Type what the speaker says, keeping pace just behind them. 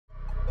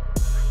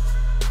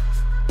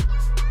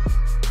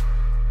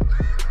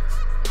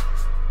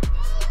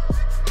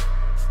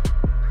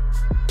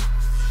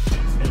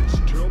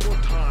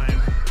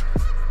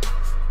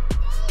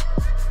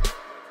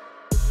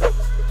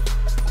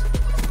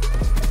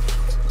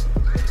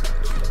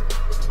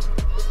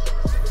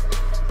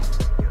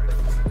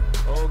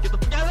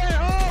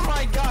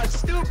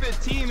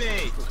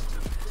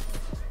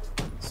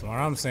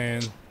I'm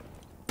saying.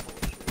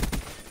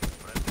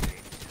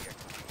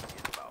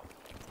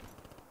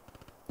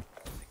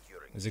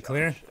 Is it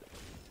clear?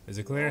 Is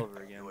it clear?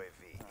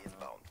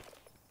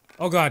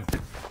 Oh god.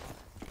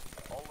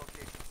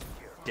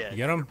 You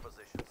get him?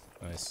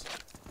 Nice.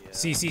 Yeah.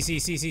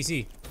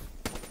 C.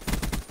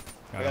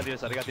 I got the other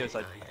side. I got the other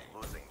side.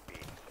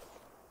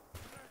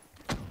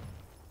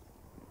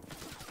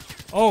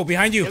 Oh,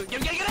 behind you.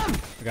 Get him!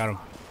 I got him.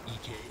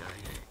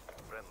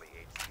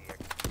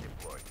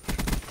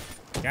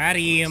 Got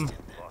him.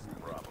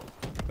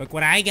 Look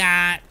what I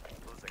got.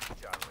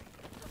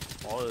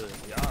 Oh,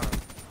 yeah.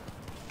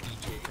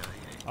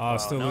 Oh,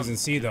 still losing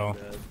C though.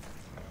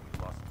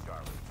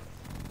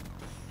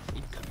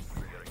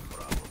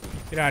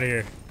 Get out of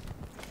here.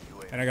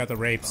 And I got the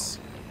rapes.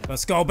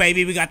 Let's go,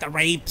 baby. We got the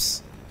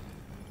rapes.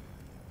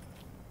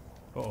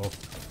 Uh-oh.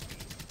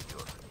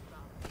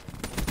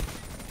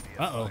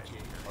 Uh-oh.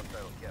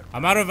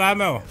 I'm out of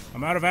ammo.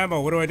 I'm out of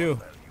ammo. What do I do?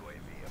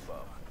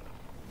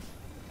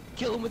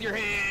 Kill him with your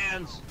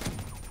hands.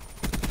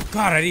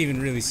 God, I didn't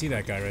even really see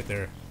that guy right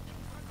there.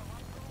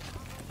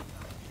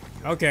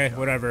 Okay,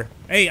 whatever.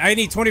 Hey, I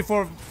need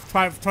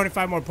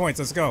 25 more points.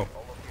 Let's go.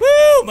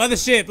 Woo!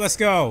 Mothership, let's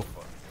go.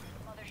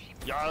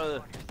 Yeah.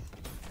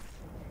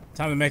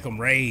 Time to make them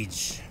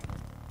rage.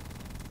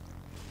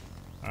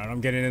 Alright,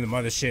 I'm getting in the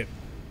mothership.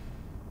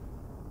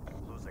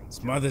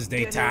 It's Mother's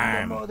Day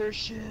time.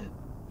 Mothership.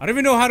 I don't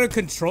even know how to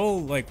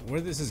control, like, where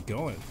this is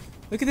going.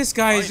 Look at this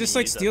guy. He's just,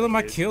 like, stealing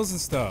my kills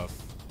and stuff.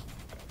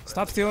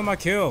 Stop stealing my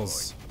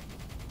kills.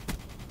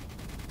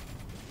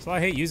 That's why I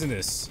hate using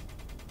this.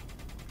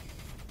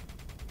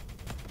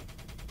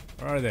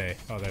 Where are they?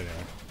 Oh, there they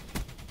are.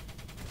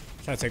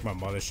 Trying to take my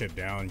mothership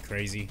down.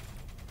 Crazy.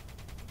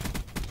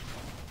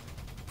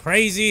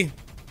 Crazy.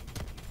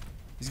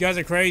 These guys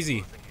are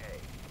crazy.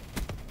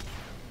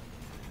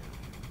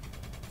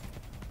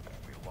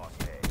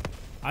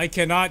 I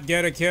cannot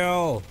get a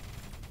kill.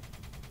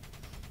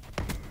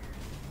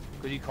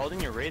 Cause you called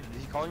in your raid.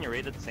 Did you call in your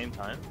raid at the same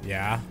time?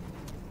 Yeah.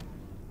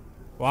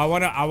 Well,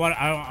 I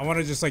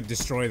wanna just like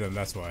destroy them.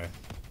 That's why.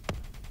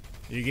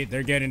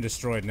 They're getting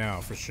destroyed now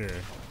for sure.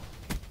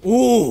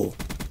 Ooh!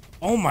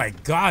 Oh my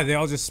God! They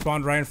all just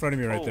spawned right in front of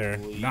me right there.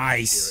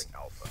 Nice.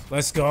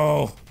 Let's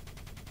go.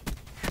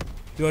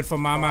 Do it for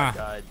mama.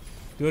 Oh,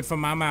 do it for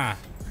mama.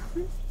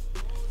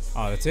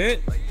 Oh, that's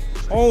it?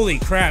 Holy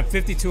crap!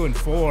 52 and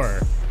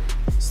 4.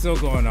 Still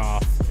going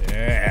off.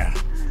 Yeah.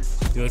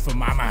 Do it for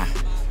mama.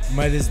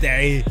 Mother's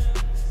Day.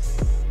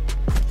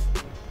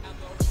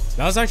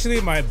 That was actually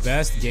my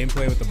best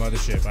gameplay with the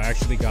mothership. I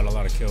actually got a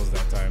lot of kills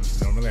that time.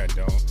 Normally I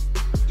don't.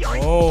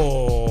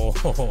 Oh.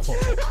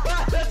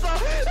 That's all.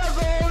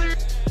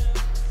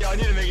 Yo, I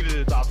need to make it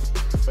to the top.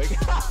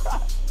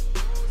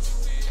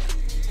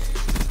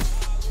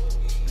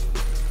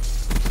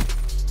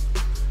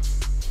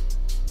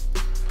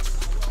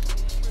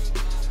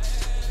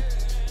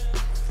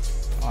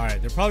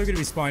 Alright, they're probably gonna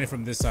be spawning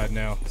from this side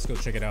now. Let's go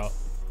check it out.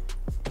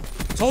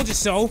 Told you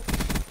so.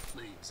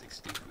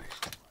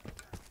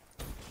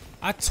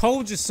 I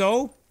told you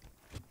so.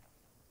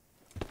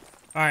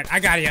 Alright, I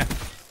got ya.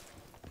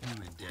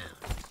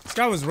 This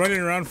guy was running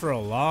around for a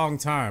long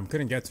time.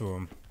 Couldn't get to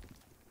him.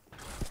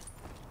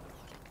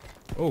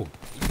 Oh.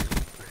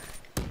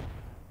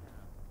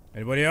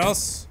 Anybody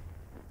else?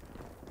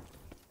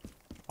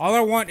 All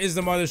I want is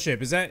the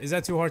mothership. Is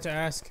that too hard to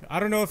ask? I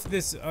don't know if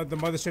this the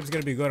mothership's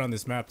gonna be good on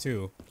this map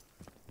too.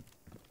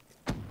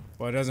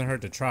 Well, it doesn't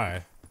hurt to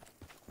try.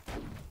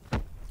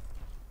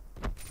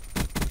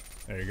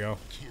 There you go.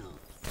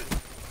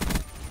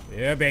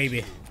 Yeah,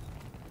 baby.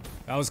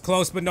 That was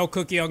close, but no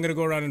cookie. I'm gonna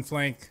go around and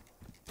flank.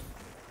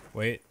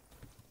 Wait.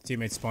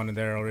 Teammates spawned in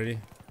there already.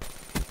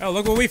 Oh,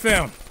 look what we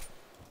found.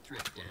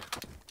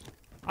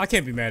 I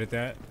can't be mad at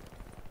that.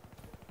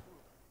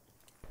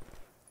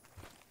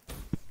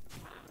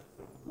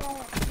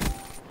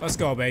 Let's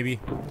go, baby.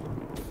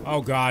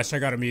 Oh gosh, I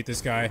gotta meet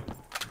this guy.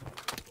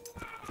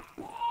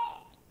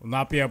 Will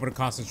not be able to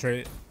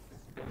concentrate.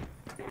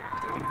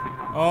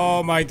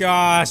 Oh my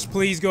gosh,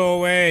 please go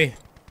away.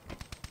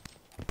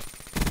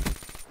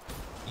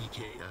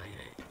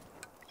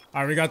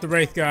 Alright, we got the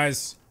Wraith,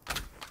 guys.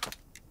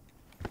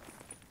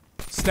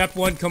 Step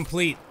 1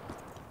 complete.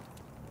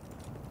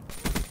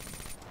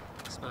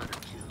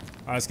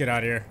 Alright, let's get out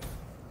of here.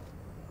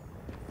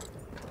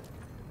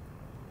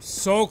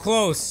 So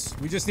close.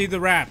 We just need the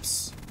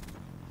wraps.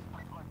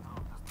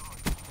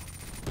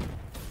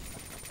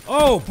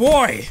 Oh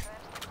boy!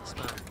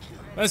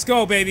 Let's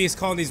go, baby. He's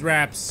calling these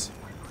wraps.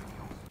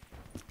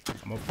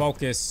 I'm gonna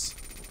focus.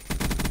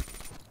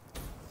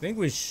 I think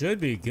we should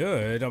be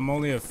good. I'm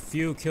only a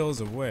few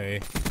kills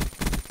away.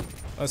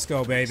 Let's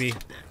go, baby.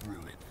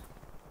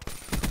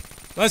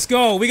 Let's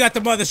go. We got the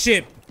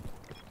mothership.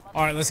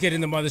 Alright, let's get in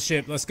the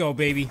mothership. Let's go,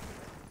 baby.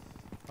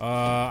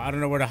 I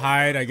don't know where to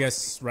hide. I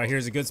guess right here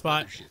is a good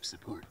spot.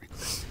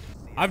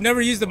 I've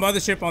never used the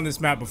mothership on this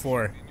map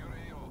before.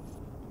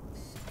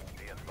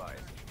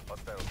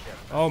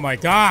 Oh my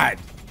God.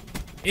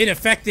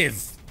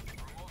 Ineffective.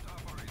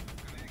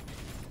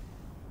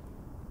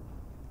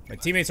 Like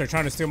teammates are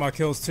trying to steal my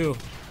kills too.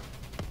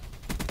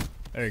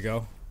 There you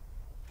go.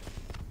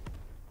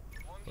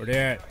 Where they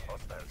at?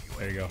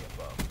 There you go.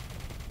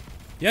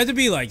 You have to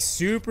be like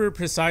super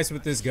precise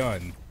with this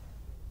gun.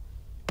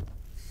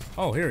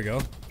 Oh, here we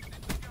go.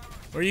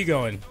 Where are you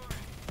going?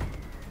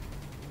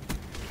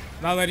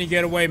 Not letting you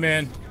get away,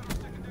 man.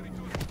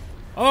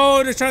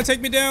 Oh, they're trying to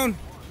take me down.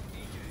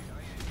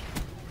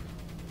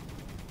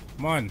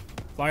 Come on.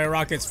 Fire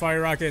rockets,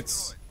 fire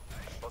rockets.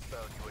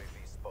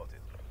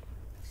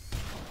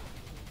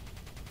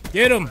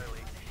 Get him.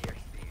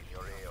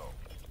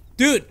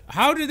 Dude,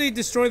 how did they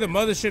destroy the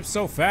mothership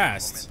so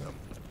fast?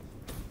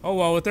 Oh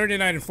well, with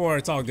 39 and 4,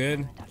 it's all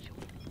good.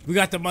 We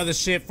got the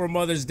mothership for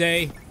Mother's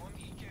Day.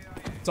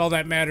 It's all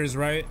that matters,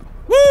 right?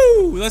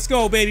 Woo! Let's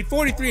go, baby.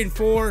 43 and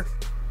 4.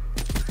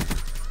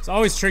 It's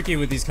always tricky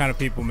with these kind of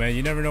people, man.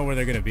 You never know where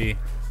they're gonna be.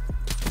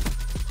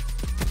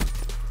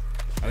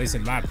 At least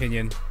in my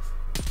opinion.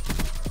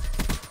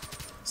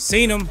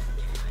 Seen him.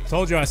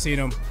 Told you I seen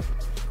him.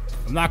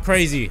 I'm not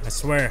crazy, I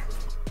swear.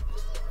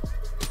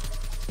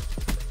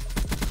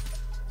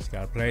 Just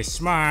gotta play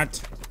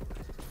smart.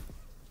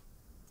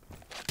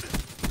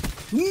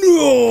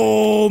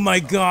 No, my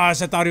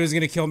gosh, I thought he was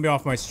gonna kill me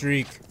off my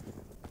streak.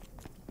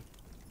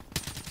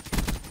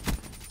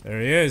 There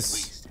he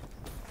is.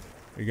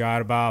 We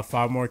got about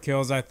 5 more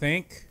kills, I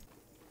think.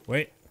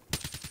 Wait.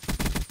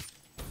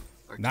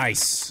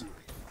 Nice.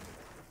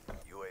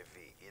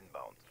 UAV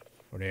inbound.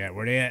 Where they at?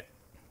 Where they at?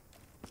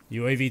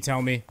 UAV,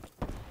 tell me.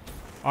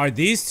 Alright,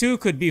 these two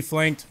could be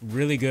flanked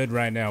really good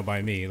right now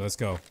by me. Let's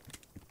go.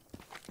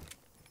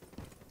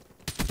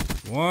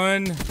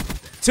 1,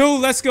 2,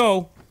 let's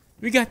go.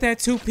 We got that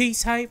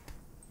 2-piece hype.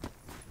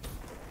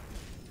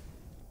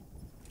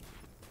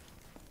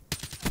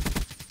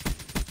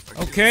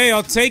 Okay,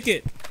 I'll take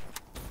it.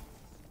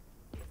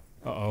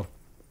 Uh-oh.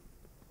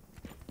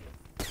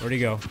 Where'd he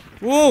go?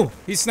 Whoa!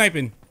 He's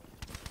sniping.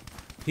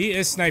 He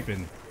is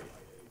sniping.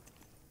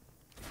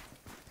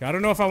 I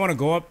don't know if I want to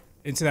go up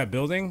into that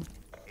building.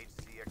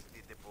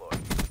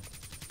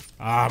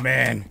 Ah,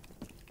 man.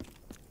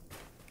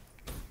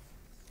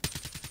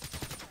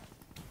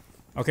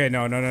 Okay,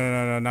 no,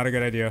 not a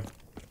good idea.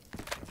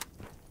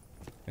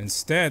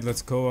 Instead,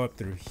 let's go up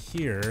through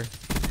here.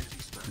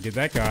 Get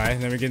that guy,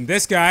 and then we're getting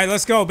this guy.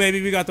 Let's go,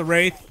 baby. We got the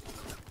Wraith.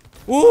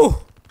 Ooh!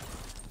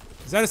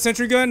 Is that a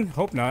sentry gun?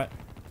 Hope not.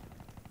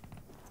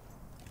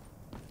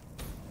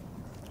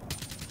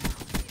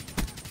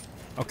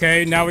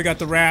 Okay, now we got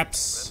the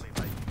wraps.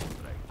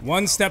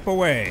 1 step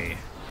away.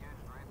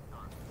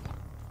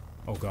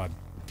 Oh, God.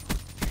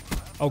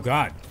 Oh,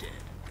 God.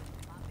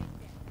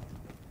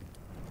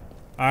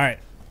 Alright.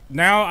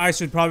 Now I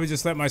should probably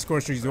just let my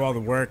score streaks do all the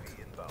work.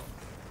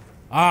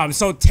 I'm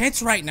so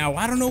tense right now.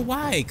 I don't know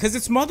why. Because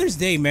it's Mother's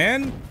Day,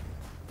 man.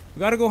 We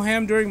gotta go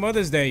ham during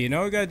Mother's Day, you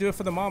know? We gotta do it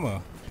for the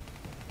mama.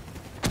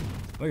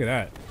 Look at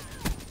that.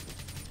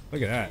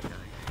 Look at that.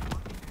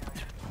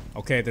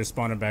 Okay, they're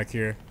spawning back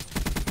here.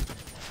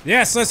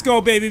 Yes, let's go,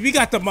 baby. We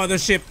got the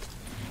mothership.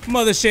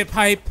 Mothership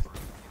hype.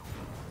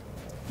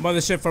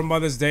 Mothership for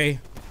Mother's Day.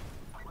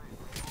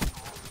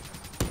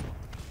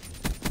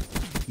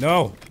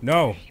 No,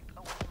 no.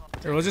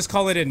 Here, we'll just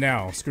call it in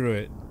now. Screw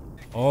it.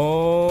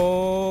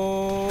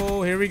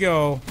 Oh, here we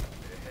go.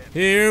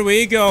 Here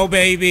we go,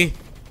 baby.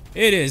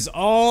 It is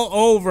all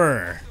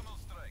over.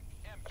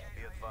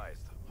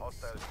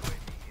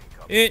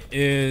 It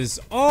is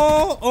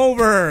all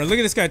over. Look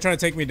at this guy trying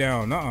to take me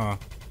down.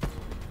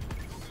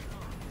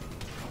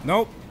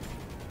 Nope.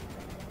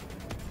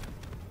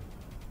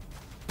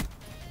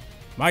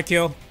 My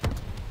kill.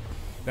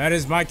 That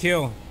is my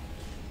kill.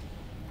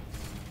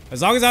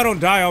 As long as I don't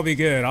die, I'll be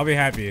good. I'll be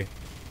happy.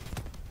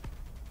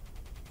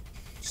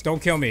 Just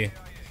don't kill me.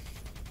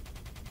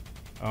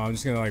 Oh, I'm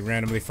just gonna like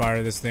randomly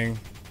fire this thing.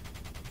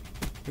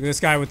 Look at this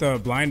guy with the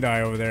blind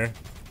eye over there.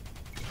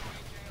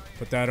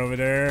 Put that over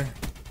there.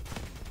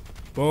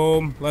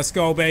 Boom. Let's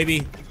go,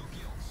 baby.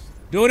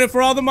 Doing it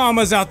for all the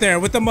mamas out there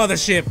with the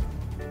mothership.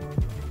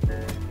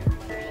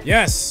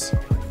 Yes.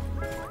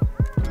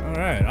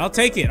 Alright, I'll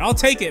take it. I'll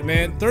take it,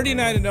 man.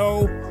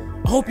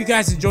 39-0. I hope you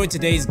guys enjoyed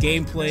today's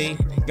gameplay.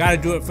 Gotta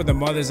do it for the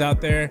mothers out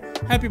there.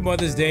 Happy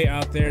Mother's Day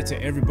out there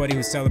to everybody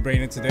who's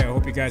celebrating today. I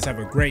hope you guys have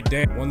a great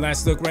day. One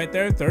last look right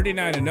there.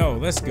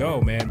 39-0. Let's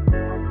go, man.